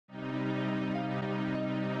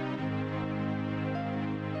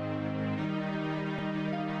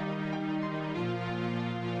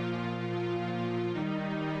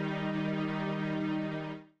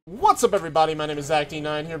What's up, everybody? My name is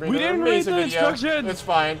Zach-D9 here bringing an amazing video. It's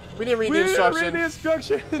fine. We didn't read the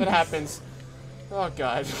instructions. It happens. Oh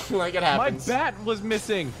god, like it happens. My bat was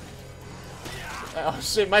missing. Oh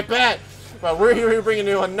shit, my bat! Well, we're here bringing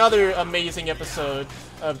you another amazing episode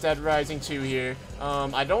of Dead Rising 2 here.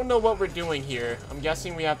 I don't know what we're doing here. I'm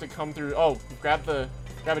guessing we have to come through. Oh, grab a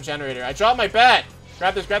generator. I dropped my bat.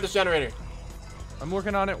 Grab this generator. I'm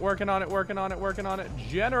working on it.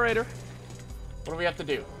 Generator. What do we have to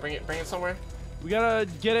do? Bring it somewhere? We gotta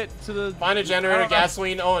get it to the... Find a generator,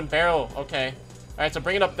 gasoline, oh, and barrel. Okay. Alright, so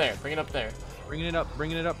bring it up there. Bringing it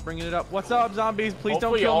up. What's up, zombies? Please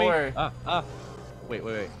don't kill me.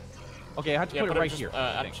 Wait. Okay, I have to put it right here.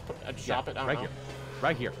 Just drop it.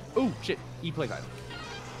 Right here. Ooh, shit. E.25.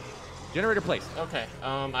 Generator place. Okay.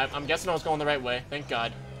 I'm guessing I was going the right way. Thank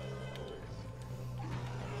God.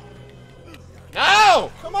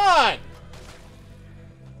 No! Come on!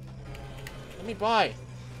 Let me buy.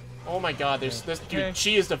 Oh my god, there's this dude.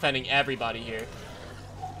 She is defending everybody here.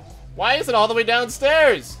 Why is it all the way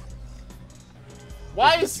downstairs?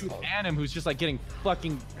 Why is dude Anim who's just like getting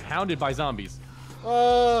fucking hounded by zombies?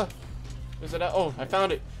 Is it? Oh, I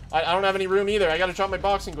found it. I don't have any room either. I gotta drop my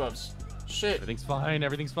boxing gloves. Shit. Everything's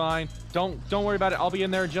fine. Don't worry about it. I'll be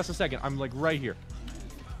in there in just a second. I'm like right here.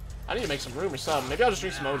 I need to make some room or something. Maybe I'll just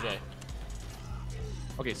drink some OJ.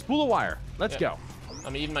 Okay, spool of wire. Let's go.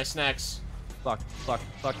 I'm eating my snacks. Fuck.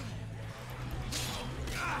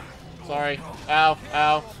 Sorry.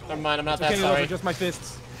 Ow. Never mind, I'm not that sorry. Just my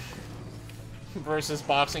fists. Versus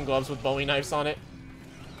boxing gloves with Bowie knives on it.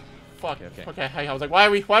 Fuck. Okay. I was like, why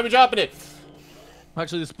are we dropping it?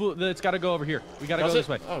 Actually, the spool, it's got to go over here. We got to go this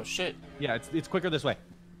way. Oh shit. Yeah, it's quicker this way.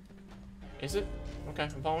 Is it? Okay,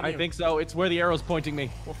 I'm following you. I think so. It's where the arrow's pointing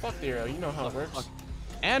me. Well, fuck the arrow. You know how it works. Fuck.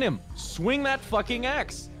 Anim, swing that fucking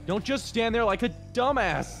axe. Don't just stand there like a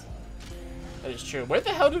dumbass. That is true. Where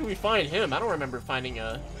the hell did we find him? I don't remember finding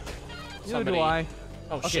somebody. Neither do I.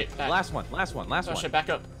 Oh okay, shit. Back. Last one. Oh shit, back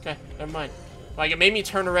up. Okay, never mind. Like, it made me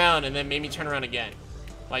turn around and then made me turn around again.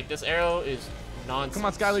 Like, this arrow is nonsense. Come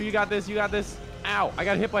on, Skylar, you got this. Ow, I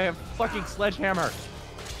got hit by a fucking sledgehammer.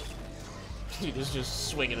 Dude, this is just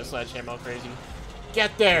swinging a sledgehammer all crazy.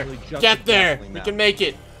 Get there! Get there! We can make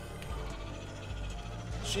it!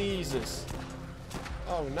 Jesus.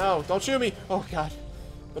 Oh no, don't shoot me! Oh god.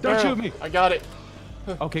 Don't shoot me! I got it.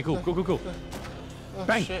 Okay, cool. Oh,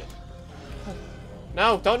 bang! Shit.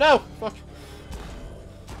 No, don't know! Fuck.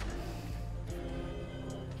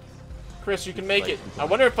 Chris, you can make it. I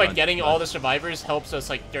wonder if like getting all the survivors helps us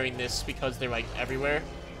like during this because they're like everywhere.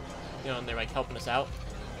 You know, and they're like helping us out.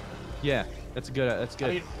 Yeah, that's good. How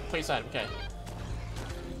do you place item? Okay.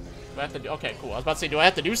 Do I have to do? Okay, cool. I was about to say, do I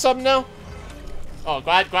have to do something now? Oh,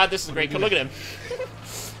 glad this is great. Look at him.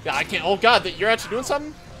 Yeah, I can't. Oh god, you're actually doing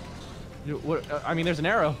something? What? I mean, there's an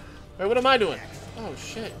arrow. Wait, what am I doing? Oh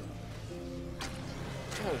shit.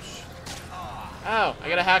 Oh shit. Ow, I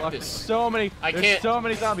gotta hack this. There's so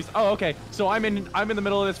many zombies. Oh, okay. So I'm in the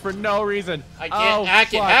middle of this for no reason. I can't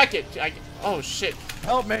hack it. Oh shit.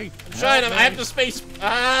 Help me. I'm trying. I have to space.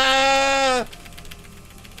 Ah!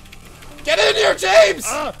 Get in here, James!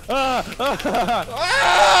 I'm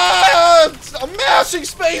mashing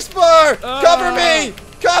spacebar!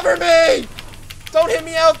 Cover me! Don't hit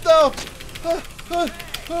me out though.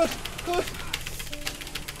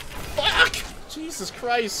 Fuck! Jesus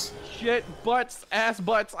Christ. Shit, ass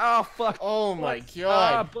butts. Oh, fuck. Oh my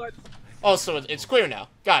god. Butts. Oh, so it's clear now.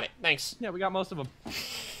 Got it. Thanks. Yeah, we got most of them.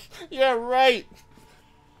 Yeah, right.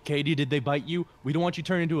 Katie, did they bite you? We don't want you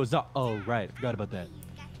turning into a Oh, right. I forgot about that.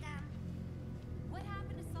 What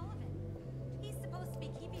happened to Sullivan? He's supposed to be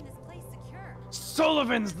keeping this place secure.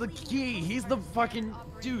 Sullivan's the key. He's the fucking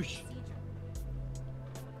douche.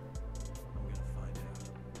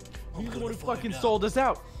 He's the one who fucking sold us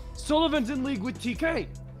out. Sullivan's in league with TK.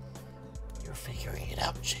 You're figuring it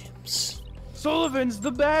out, James. Sullivan's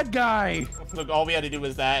the bad guy. Look, all we had to do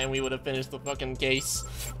was that, and we would have finished the fucking case.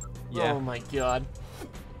 Yeah. Oh my god.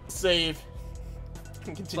 Save.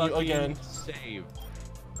 Continue again. Save.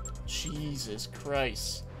 Jesus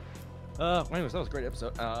Christ. Anyways, that was a great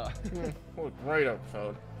episode. What a great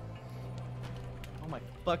episode. Oh my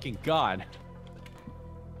fucking god.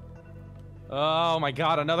 Oh my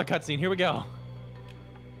god, another cutscene. Here we go.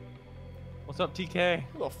 What's up, TK?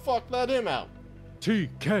 Who the fuck let him out?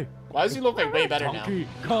 TK. Why does he look like way better now?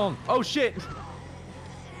 Kong. Oh shit.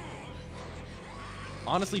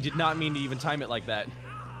 Honestly, did not mean to even time it like that.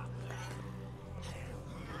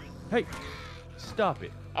 Hey, stop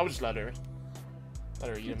it. I would just let her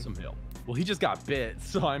eat him. Some hill. Well, he just got bit,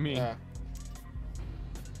 so I mean. Yeah.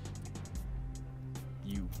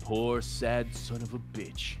 You poor, sad son of a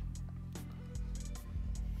bitch.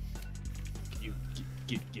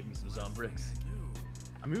 Give me some Zombrix.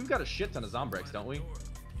 I mean, we've got a shit ton of Zombrix, don't we?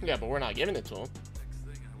 Yeah, but we're not giving it to him.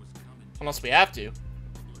 Unless we have to.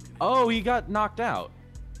 Oh, he got knocked out.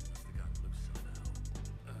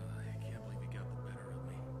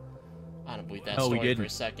 I don't believe that No, he story for didn't. a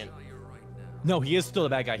second. No, he is still the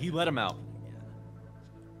bad guy. He let him out.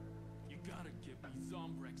 You gotta give me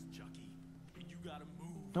Zombrex, Chucky. And you gotta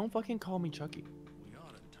move. Don't fucking call me Chucky. We ought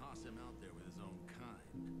to toss him out there with his own kind.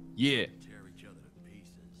 Yeah. Tear each other to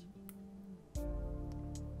pieces.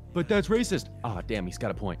 But that's racist. Ah, damn, he's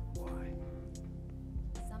got a point. Why?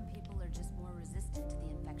 Some people are just more resistant to the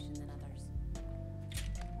infection than others.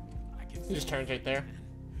 I can He see just turns right there.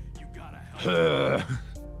 you gotta help. How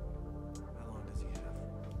long does he have?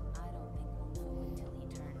 I don't think we'll know until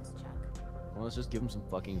he turns, Chuck. Well, let's just give him some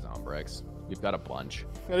fucking Zombrex. We've got a bunch.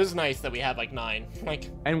 It is nice that we have like 9. Like,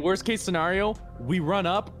 And worst case scenario, we run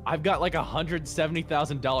up. I've got like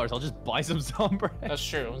 $170,000. I'll just buy some Zombrex. that's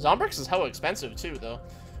true. Zombrix is hella expensive too, though.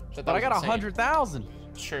 But I got 100,000.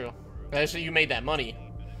 True. Actually, you made that money.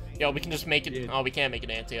 Yo, we can just make it. Dude. Oh, we can't make it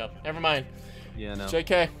anti-up. Never mind. Yeah, no.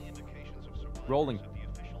 JK. Rolling.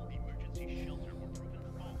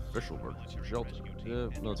 Official emergency shelter.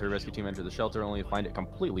 The military rescue team entered the shelter only to find it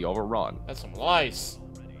completely overrun. That's some lies.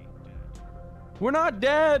 We're not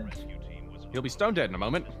dead. He'll be stone dead in a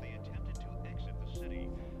moment.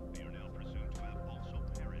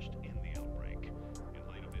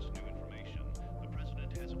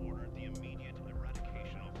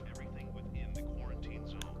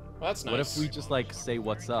 Well, that's nice. What if we just like say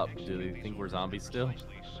what's up? Do they think we're zombies still?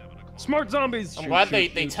 Smart zombies. I'm Shoot, glad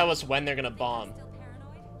shoot, they shoot. tell us when they're gonna bomb. Still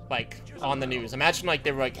paranoid? Like on the news. Imagine like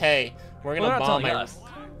they were like, hey, we're Well, gonna they're not bomb telling my. us.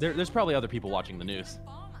 There's probably other people watching the news.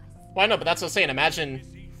 Bomb us. Well, I know, but that's what I'm saying.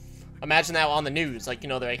 Imagine that on the news. Like, you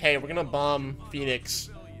know, they're like, hey, we're gonna bomb Phoenix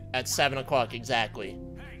at 7 o'clock exactly.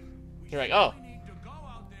 You're like, oh,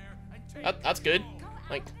 that's good. Go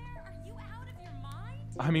Like, out there? Are you out of your mind?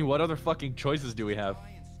 I mean, what other fucking choices do we have?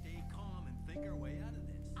 Stay calm and think our way out of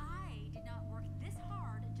this. I did not work this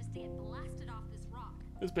hard just to get blasted off this rock.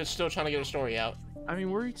 this bitch still trying to get her story out. I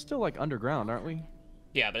mean, we're still like underground, aren't we?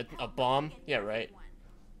 Yeah, but a bomb? Yeah, right.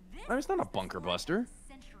 I mean, it's not a bunker buster.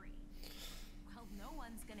 Century. Well, no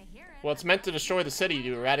one's gonna hear it. Well, it's meant to destroy the city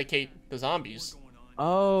to eradicate the zombies.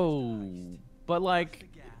 Oh, but like,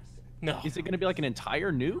 No. is it gonna be like an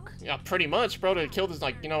entire nuke? Yeah, pretty much, bro. To kill this,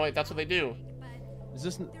 like, you know what? That's what they do. Is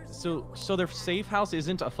this so their safe house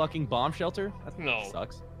isn't a fucking bomb shelter? That No.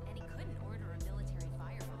 sucks. And he couldn't order a military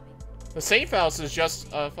firebombing. The safe house is just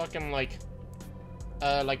a fucking like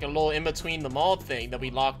a little in between the mall thing that we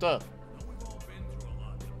locked up.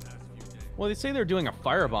 Well, they say they're doing a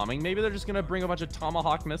firebombing. Maybe they're just gonna bring a bunch of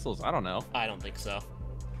Tomahawk missiles. I don't know. I don't think so.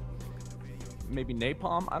 Maybe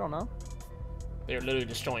napalm. I don't know. They're literally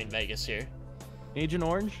destroying Vegas here. Agent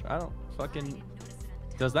Orange. I don't fucking.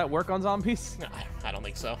 Does that work on zombies? No, I don't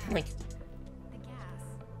think so. Like, The gas.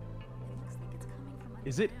 It looks like it's coming from under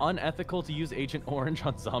Is it unethical to use Agent Orange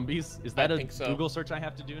on zombies? Is that I a think so. Google search I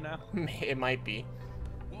have to do now? it might be.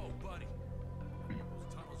 Whoa, buddy. Those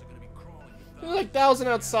tunnels are gonna be crawling with There's like 1,000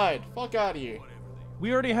 outside. Fuck out of here.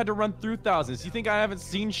 We already had to run through thousands. You think I haven't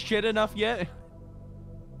seen shit enough yet?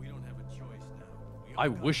 We don't have a choice now. We I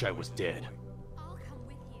wish I was dead. I'll come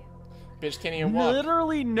with you. Bitch can't even walk.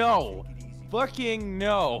 Literally no. Fucking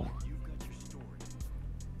no. You've got your story.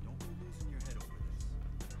 Don't go losing your head over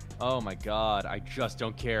this. Oh my god, I just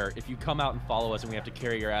don't care. If you come out and follow us and we have to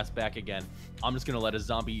carry your ass back again, I'm just gonna let a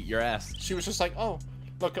zombie eat your ass. She was just like, oh,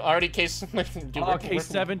 look, already case. Dude, Oh, case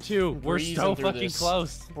 7-2. We're breezing so through fucking this.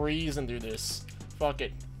 close. Breezing through this. Fuck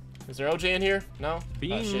it. Is there OJ in here? No?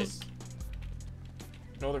 Beans. Oh, shit.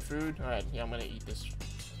 No other food? Alright, yeah, I'm gonna eat this.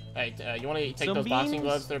 Alright, you wanna take Some those boxing beans?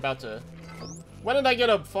 gloves? They're about to... When did I get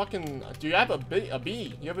a fucking... Do you have a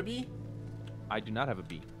bee? You have a bee? I do not have a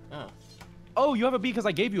B. Oh. Oh, you have a B because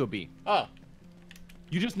I gave you a B. Oh.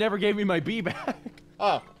 You just never gave me my B back.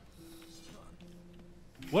 Oh.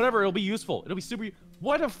 Whatever, it'll be useful. It'll be super...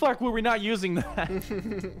 Why the fuck were we not using that?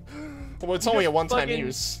 Well, it's only a just one-time fucking-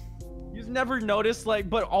 use. You just never noticed, like,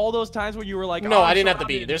 but all those times where you were like, No, "Oh, I I'm didn't have the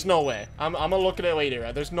bee. surrounded." There's no way. I'm gonna look at it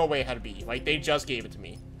later. There's no way I had a bee. Like, they just gave it to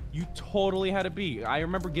me. You totally had a B. I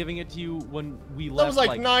remember giving it to you when we That left. was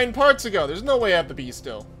like 9 parts ago. There's no way I have the bee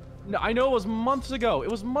still. No, I know it was months ago.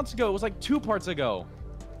 It was months ago. It was like 2 parts ago.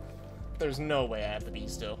 There's no way I have the bee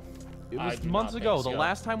still. It I was do months not ago. think The so.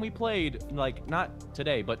 last time we played, like, not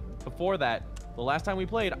today, but before that, the last time we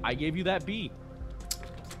played, I gave you that B.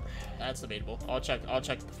 That's debatable. I'll check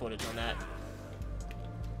the footage on that.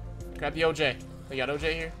 Grab the OJ. They got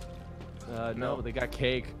OJ here? No, No. but they got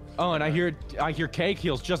cake. Oh, and I hear cake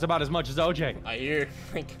heals just about as much as OJ. I hear.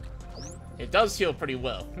 Like, It does heal pretty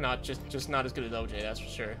well. Not just not as good as OJ, that's for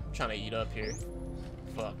sure. I'm trying to eat up here.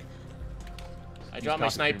 Fuck. I dropped my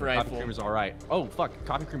sniper rifle. Coffee cream is alright. Oh, fuck.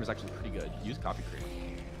 Coffee cream is actually pretty good. Use coffee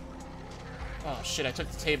cream. Oh, shit, I took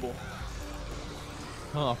the table.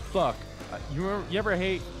 Oh, fuck. You ever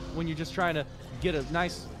hate when you're just trying to get a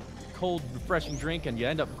nice, cold, refreshing drink and you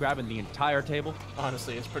end up grabbing the entire table?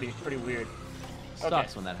 Honestly, it's pretty weird.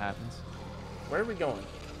 Sucks when that happens. Where are we going?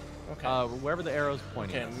 Okay. Wherever the arrow's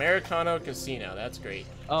pointing. Okay, us. Americano Casino. That's great.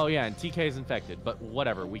 Oh, yeah, and TK is infected, but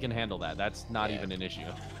whatever. We can handle that. That's not Yeah. even an issue.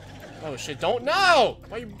 Oh, shit, don't. No!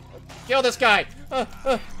 Why you. Kill this guy!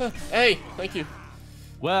 Hey, thank you.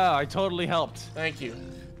 Well, I totally helped. Thank you.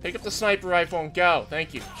 Pick up the sniper rifle and go.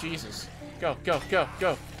 Thank you. Jesus. Go, go, go,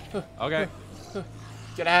 go. Okay.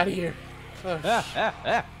 Get out of here.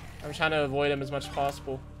 Ah. I'm trying to avoid him as much as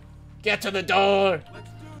possible. Get to the door!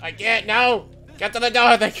 I can't, no! Get to the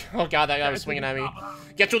door! Oh god, that guy was swinging at me.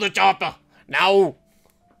 Get to the chopper! Now!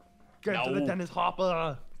 Get to the Dennis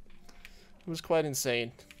Hopper! It was quite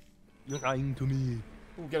insane. You're lying to me.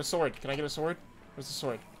 Ooh, get a sword. Can I get a sword? Where's the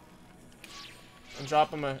sword? I'm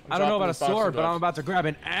dropping my. I don't know about a sword, but I'm about to grab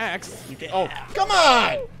an axe. Oh, come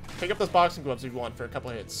on! Pick up those boxing gloves if you want for a couple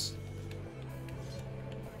hits.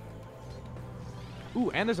 Ooh,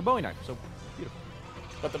 and there's a Bowie knife, so beautiful.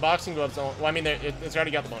 But the boxing gloves don't. Well, I mean, it's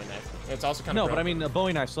already got the Bowie knife. It's also kind of. No, but I mean, a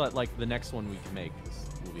Bowie knife, so that, like, the next one we can make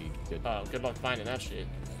will be good. Oh, good luck finding that shit.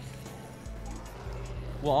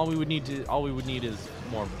 Well, all we would need is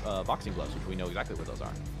more boxing gloves, which we know exactly what those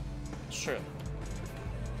are. It's true.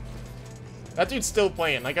 That dude's still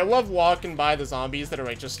playing. Like, I love walking by the zombies that are,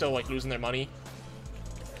 like, just still, like, losing their money.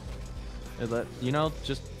 You know,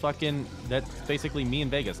 just fucking, that's basically me in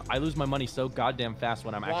Vegas. I lose my money so goddamn fast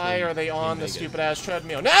when I'm actually Why are they on in the Vegas. stupid-ass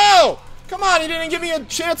treadmill? No! Come on, he didn't give me a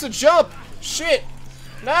chance to jump! Shit!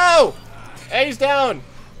 No! A's down!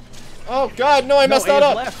 Oh, God, no, I messed that A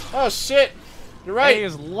is up! left. Oh, shit! You're right! A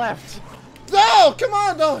is left. No! Come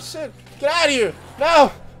on! No, shit! Get out of here!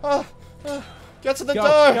 No! Get to the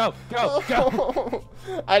door! Go!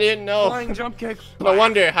 I didn't know. Flying jump kick. No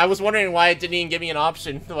wonder. I was wondering why it didn't even give me an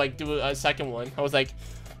option to, like, do a second one. I was like,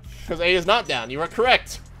 because A is not down. You are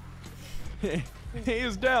correct. A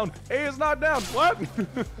is down. A is not down. What?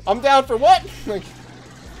 I'm down for what? Like,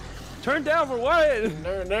 Turn down for what?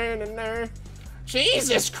 no.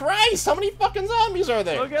 Jesus Christ! How many fucking zombies are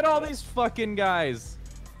there? Look at all these fucking guys.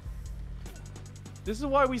 This is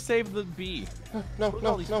why we saved the bee. No! Get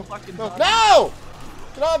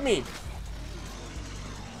off me!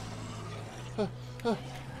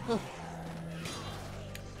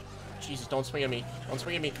 Jesus, don't swing at me. Don't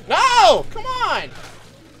swing at me. No! Come on!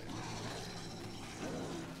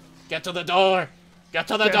 Get to the door! Get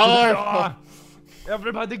to the door!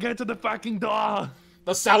 Everybody get to the fucking door!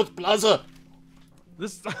 The South Plaza!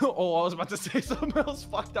 This. Oh, I was about to say something else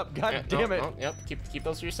fucked up. God damn it! No, yep, keep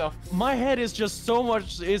those to yourself. My head is just so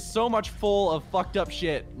much full of fucked up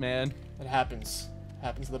shit, man. It happens.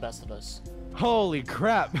 Happens to the best of us. Holy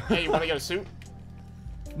crap! Hey, you want to get a suit?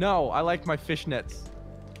 No, I like my fishnets.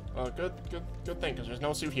 Oh, good thing, because there's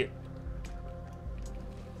no suit here.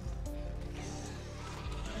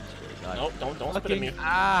 Nope, don't spit at me.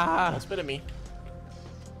 Don't spit at me.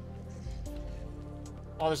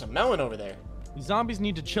 Oh, there's a melon over there. These zombies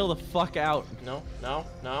need to chill the fuck out. No. Oh,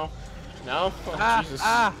 Jesus.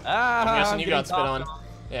 I'm guessing you got spit on.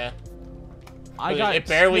 Yeah. I got it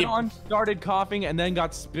barely spit on, started coughing, and then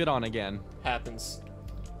got spit on again. happens.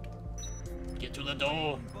 Get to the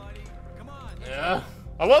door. Yeah.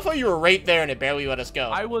 I love how you were right there and it barely let us go.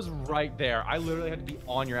 I was right there. I literally had to be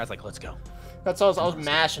on your ass like, let's go. That's all I was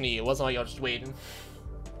mashing you. It wasn't like I was just waiting.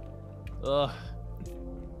 Ugh.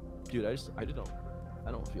 Dude, I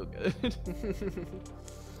don't feel good.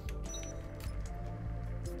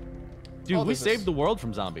 Dude, we saved the world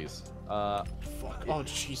from zombies. Fuck. Oh,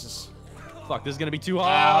 Jesus. Fuck, this is gonna be too Ow.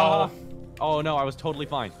 hard. Oh no, I was totally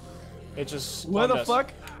fine. It just... Where the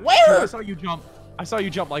fuck? Where? I saw you jump. I saw you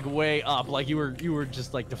jump like way up, like you were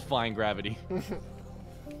just like defying gravity.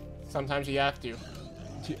 Sometimes you have to.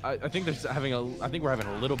 I think we're having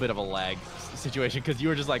a little bit of a lag situation because you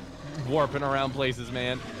were just like warping around places,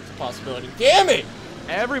 man. It's a possibility. Damn it!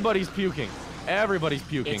 Everybody's puking. Everybody's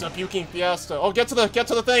puking. It's a puking fiesta. Oh, get to the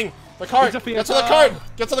thing. The cart. It's a Get to fiesta. the cart.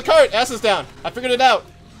 Get to the cart. Ass is down. I figured it out.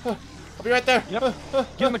 I'll be right there. Yep.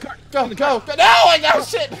 Get in the cart. Go. Get in the cart. No, I got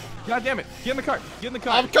shit. God damn it. Get in the cart. Get in the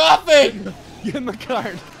cart. I'm coughing. Get in the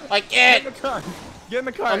cart. I Get in the can't. cart. Get in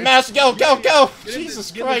the cart. I'm mashing. Go. Get in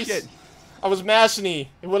Jesus get in the Christ. shit. I was mashing E.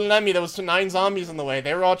 It wouldn't let me. There was 9 zombies in the way.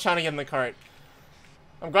 They were all trying to get in the cart.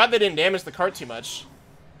 I'm glad they didn't damage the cart too much.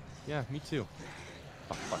 Yeah, me too.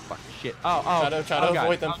 Fuck. Shit. Oh. Try to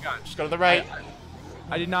avoid them. Just go to the right.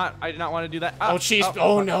 I did not want to do that. Oh, jeez.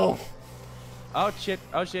 Oh, no. Oh, shit.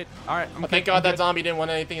 All right. Thank God that zombie didn't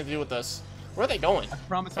want anything to do with us. Where are they going? I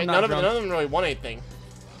promise Hey, I'm none not of drunk. them really want anything.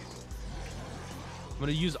 I'm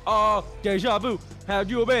gonna use deja vu. Have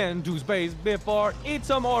you been to space before? Eat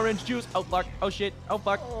some orange juice. Oh fuck. Oh shit. Oh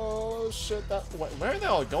fuck. Oh shit. Where are they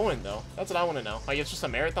all going though? That's what I want to know. Like it's just a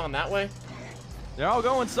marathon that way? They're all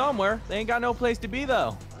going somewhere. They ain't got no place to be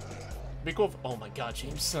though. Be cool. Oh my God,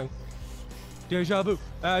 James. Like, Deja vu.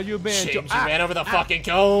 Have you been James, to? you ran over the fucking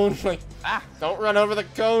cone. Like, don't run over the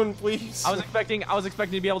cone, please. I was expecting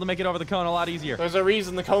to be able to make it over the cone a lot easier. There's a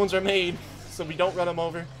reason the cones are made, so we don't run them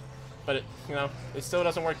over. But it, it still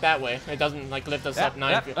doesn't work that way. It doesn't like lift us up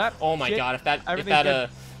 9 feet. Oh my God! If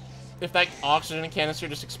that oxygen canister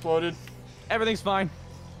just exploded, everything's fine.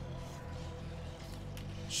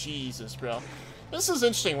 Jesus, bro. This is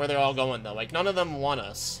interesting where they're all going though. Like none of them want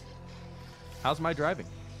us. How's my driving?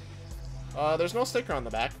 There's no sticker on the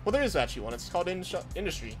back. Well, there is actually one. It's called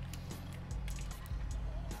Industry.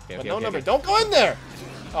 But no number. Don't go in there.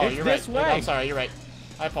 Oh, It's you're right. this way. I'm sorry. You're right.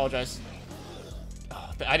 I apologize.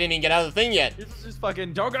 I didn't even get out of the thing yet. It's just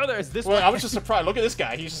fucking don't go there. It's this Well, way. I was just surprised. Look at this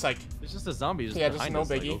guy. He's just like, It's just a zombie. Just yeah, just behind no us,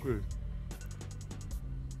 like, biggie. okay.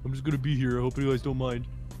 I'm just gonna be here. I hope you guys don't mind.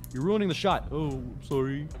 You're ruining the shot. Oh, I'm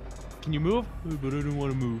sorry. Can you move? But I don't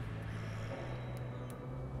want to move.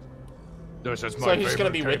 This is my so he's gonna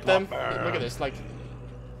be with them. K-pop. Look at this, like.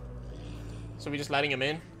 So we just letting him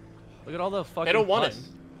in? Look at all the fucking. They don't want pus. him.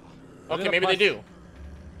 Look Okay, at the maybe they pus. do.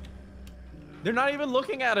 They're not even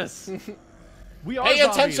looking at us. We are Pay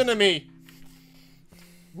zombies. attention to me.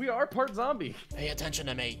 We are part zombie. Pay attention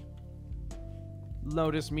to me.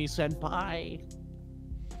 Lotus me senpai.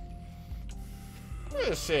 Look at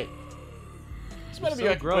this shit. It's better be so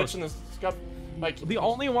like gross. glitch in this. It's got like. The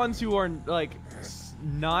only ones who are like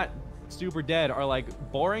not super dead are like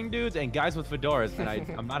boring dudes and guys with fedoras, and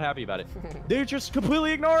I'm not happy about it. They're just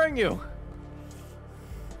completely ignoring you.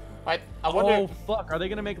 I wonder. Oh fuck! Are they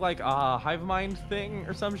gonna make like a hive mind thing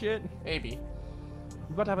or some shit? Maybe.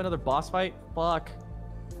 We about to have another boss fight? Fuck.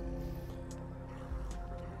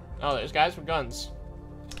 Oh, there's guys with guns.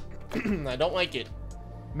 I don't like it.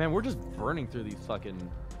 Man, we're just burning through these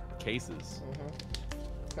fucking cases.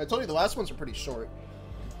 I told you the last ones are pretty short.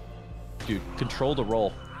 Dude, control the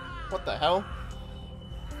roll. What the hell?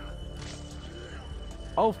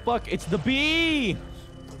 Oh fuck! It's the bee!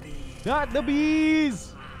 Not the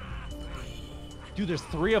bees! Dude, there's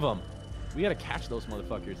 3 of them. We gotta catch those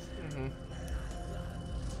motherfuckers.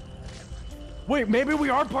 Wait, maybe we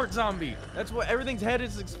are part zombie. That's what everything's head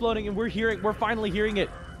is exploding, and we're finally hearing it.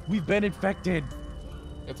 We've been infected.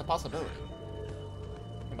 It's a possibility.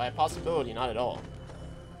 And by a possibility, not at all.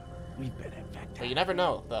 We've been infected. But you never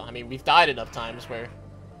know, though. I mean, we've died enough times where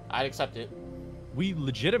I'd accept it. We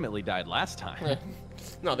legitimately died last time.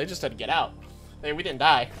 No, they just said get out. Hey, we didn't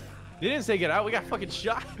die. They didn't say get out. We got fucking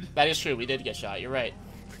shot. That is true. We did get shot. You're right.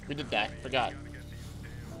 We did die. Forgot.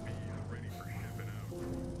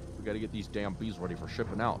 We gotta get these damn bees ready for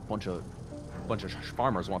shipping out. Bunch of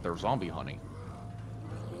farmers want their zombie honey.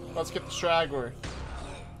 Let's get the straggler.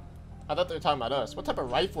 I thought they were talking about us. What type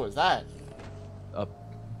of rifle is that? A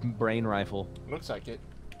brain rifle. Looks like it.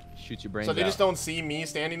 Shoots your brains So they out. just don't see me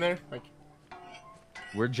standing there? Like,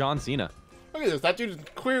 We're John Cena. look at this. That dude is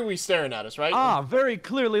clearly staring at us, right? Ah, very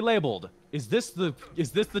clearly labeled. Is this the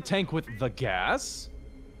tank with the gas?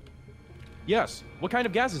 Yes. What kind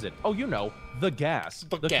of gas is it? Oh, you know, the gas.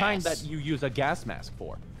 The kind gas. that you use a gas mask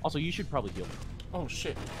for. Also, you should probably heal me. Oh,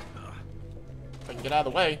 shit. If I can get out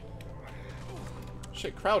of the way.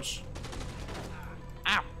 Shit, crouch.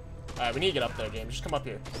 Ow. Alright, we need to get up there, James. Just come up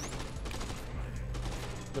here.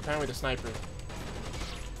 Apparently the sniper.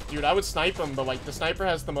 Dude, I would snipe him, but like the sniper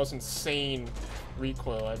has the most insane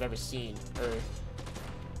recoil I've ever seen.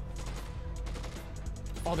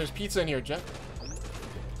 Oh, there's pizza in here, Jeff.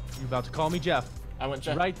 You're about to call me Jeff. I went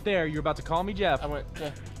Jeff. Right there, you're about to call me Jeff. I went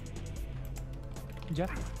Jeff.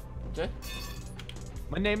 Jeff? Jeff?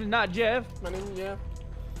 My name is not Jeff. My name is Jeff.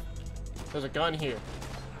 There's a gun here.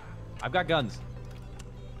 I've got guns.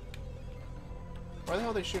 Where the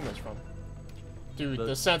hell are they shooting us from? Dude, the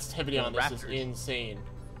The sensitivity on this is raptors. insane.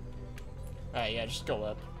 Alright, yeah, just go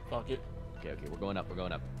up. Fuck it. Okay, we're going up, we're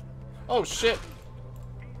going up. Oh, shit!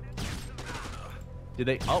 Did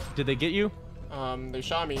they get you? They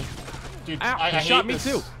shot me. Dude, Ow, I he hate shot me this.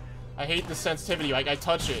 too. I hate the sensitivity. Like, I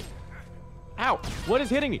touch it. Ow! What is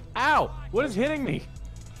hitting me? Ow! What is hitting me?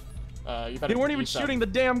 You better They weren't even eat some. shooting the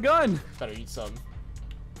damn gun. Better eat some.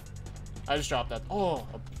 I just dropped that. Oh,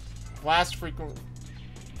 a blast frequent.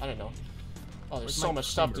 I don't know. Oh, there's Where's so my much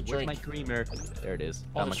stuff to creamer? drink. Where's my creamer? There it is.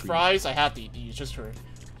 Oh, Got my there's creamer. fries. I have to eat these just for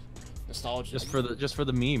nostalgia. Just for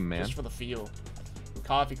the meme, man. Just for the feel.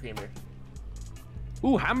 Coffee creamer.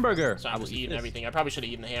 Ooh, hamburger. So I I'm will just eat eating this. everything. I probably should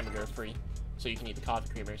have eaten the hamburger free, so you can eat the coffee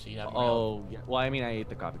creamer. So you have. Oh, yeah. Well, I mean, I ate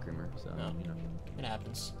the coffee creamer, so No. you know. It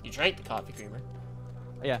happens. You drank the coffee creamer.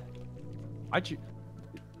 Yeah. I chew.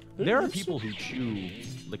 There are people who chew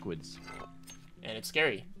liquids. And it's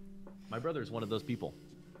scary. My brother is one of those people.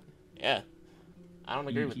 Yeah. I don't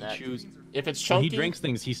agree with He that. chews. If it's When chunky, he drinks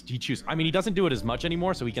things, he chews. I mean, he doesn't do it as much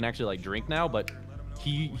anymore, so he can actually like drink now. But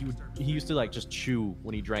he used to like just chew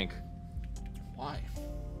when he drank. Why?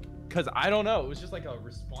 Cause I don't know. It was just like a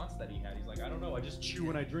response that he had. He's like, I don't know. I just chew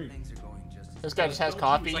when I drink. This guy just has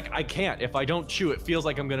coffee. He's like, I can't. If I don't chew, it feels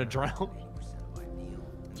like I'm gonna drown.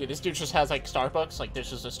 Dude, this dude just has like Starbucks. Like there's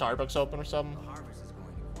just a Starbucks open or something.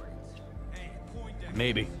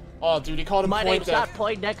 Maybe. Oh, dude, he called him My name's not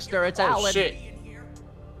Poindexter. Poindexter, it's Oh Alan. shit.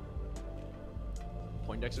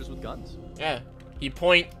 Poindexters with guns. Yeah. He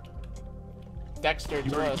point Dexter You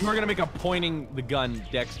to were, us. you were gonna make a pointing the gun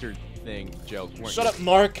Dexter thing joke, weren't Shut you? up,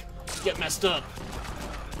 Mark. Get messed up.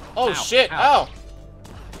 Oh Ow, shit! ow. Ow!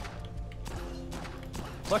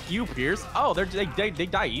 Fuck you, Pierce. Oh, they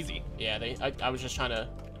die easy. Yeah, I was just trying to.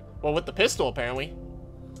 Well, with the pistol apparently.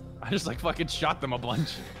 I just like fucking shot them a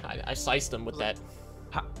bunch. I sliced him with that.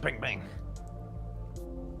 Ha, bang bang.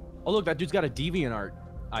 Oh look, that dude's got a DeviantArt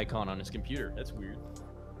icon on his computer. That's weird.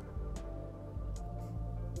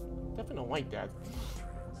 Definitely don't like that.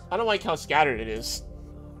 I don't like how scattered it is.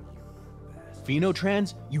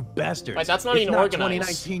 Phenotrans, you bastards. Like, that's not It's even not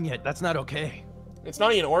organized. 2019 yet. That's not okay. It's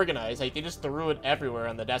not even organized. Like they just threw it everywhere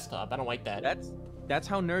on the desktop. I don't like that. That's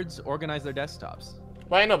how nerds organize their desktops.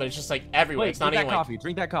 Well, I know, but it's just like everywhere. Wait, It's not drink even that like. coffee.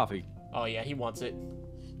 Drink that coffee. Oh yeah, he wants it.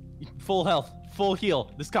 Full health, full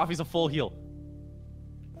heal. This coffee's a full heal.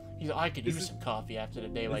 I could This use is- some coffee after the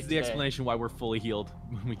day This like is the today. explanation why we're fully healed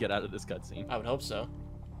when we get out of this cutscene. I would hope so.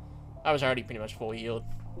 I was already pretty much fully healed.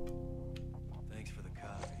 Thanks for the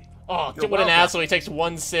coffee. Oh, You're what an welcome. asshole! He takes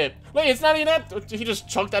one sip. Wait, it's not even that. He just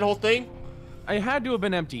chunked that whole thing. I had to have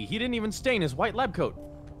been empty. He didn't even stain his white lab coat.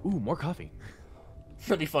 Ooh, more coffee.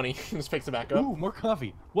 That'd be funny. He just picks it back up. Ooh, more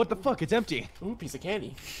coffee. What the fuck? It's empty. Ooh, piece of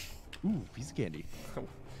candy. Ooh, piece of candy.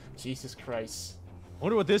 Jesus Christ.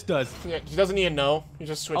 Wonder what this does. Yeah, he doesn't even know. He's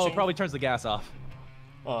just switching. Oh, it probably turns the gas off.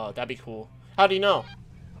 Oh, that'd be cool. How do you know?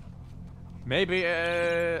 Maybe,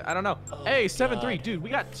 I don't know. Oh, Hey, 7-3, God. dude, we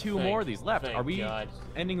got two Thank- more of these left. thank Are we God.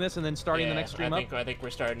 ending this and then starting the next stream I up? think we're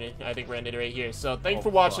starting it. I think we're ending it right here. So thanks Oh, for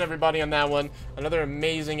watching, fuck. everybody, on that one. Another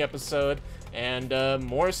amazing episode, and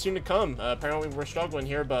more soon to come. Apparently we're struggling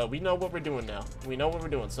here, but we know what we're doing now. We know what we're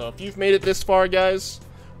doing. So if you've made it this far, guys,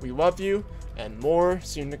 we love you, and more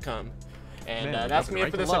soon to come. And Man, that's nothing me it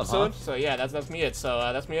right for to this love, episode. huh? So yeah, that's me it. So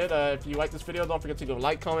that's me it. If you like this video, don't forget to go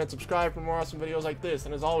like, comment, subscribe for more awesome videos like this.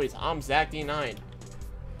 And as always, I'm ZachD9.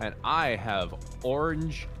 And I have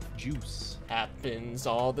orange juice. Happens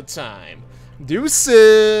all the time.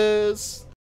 Deuces!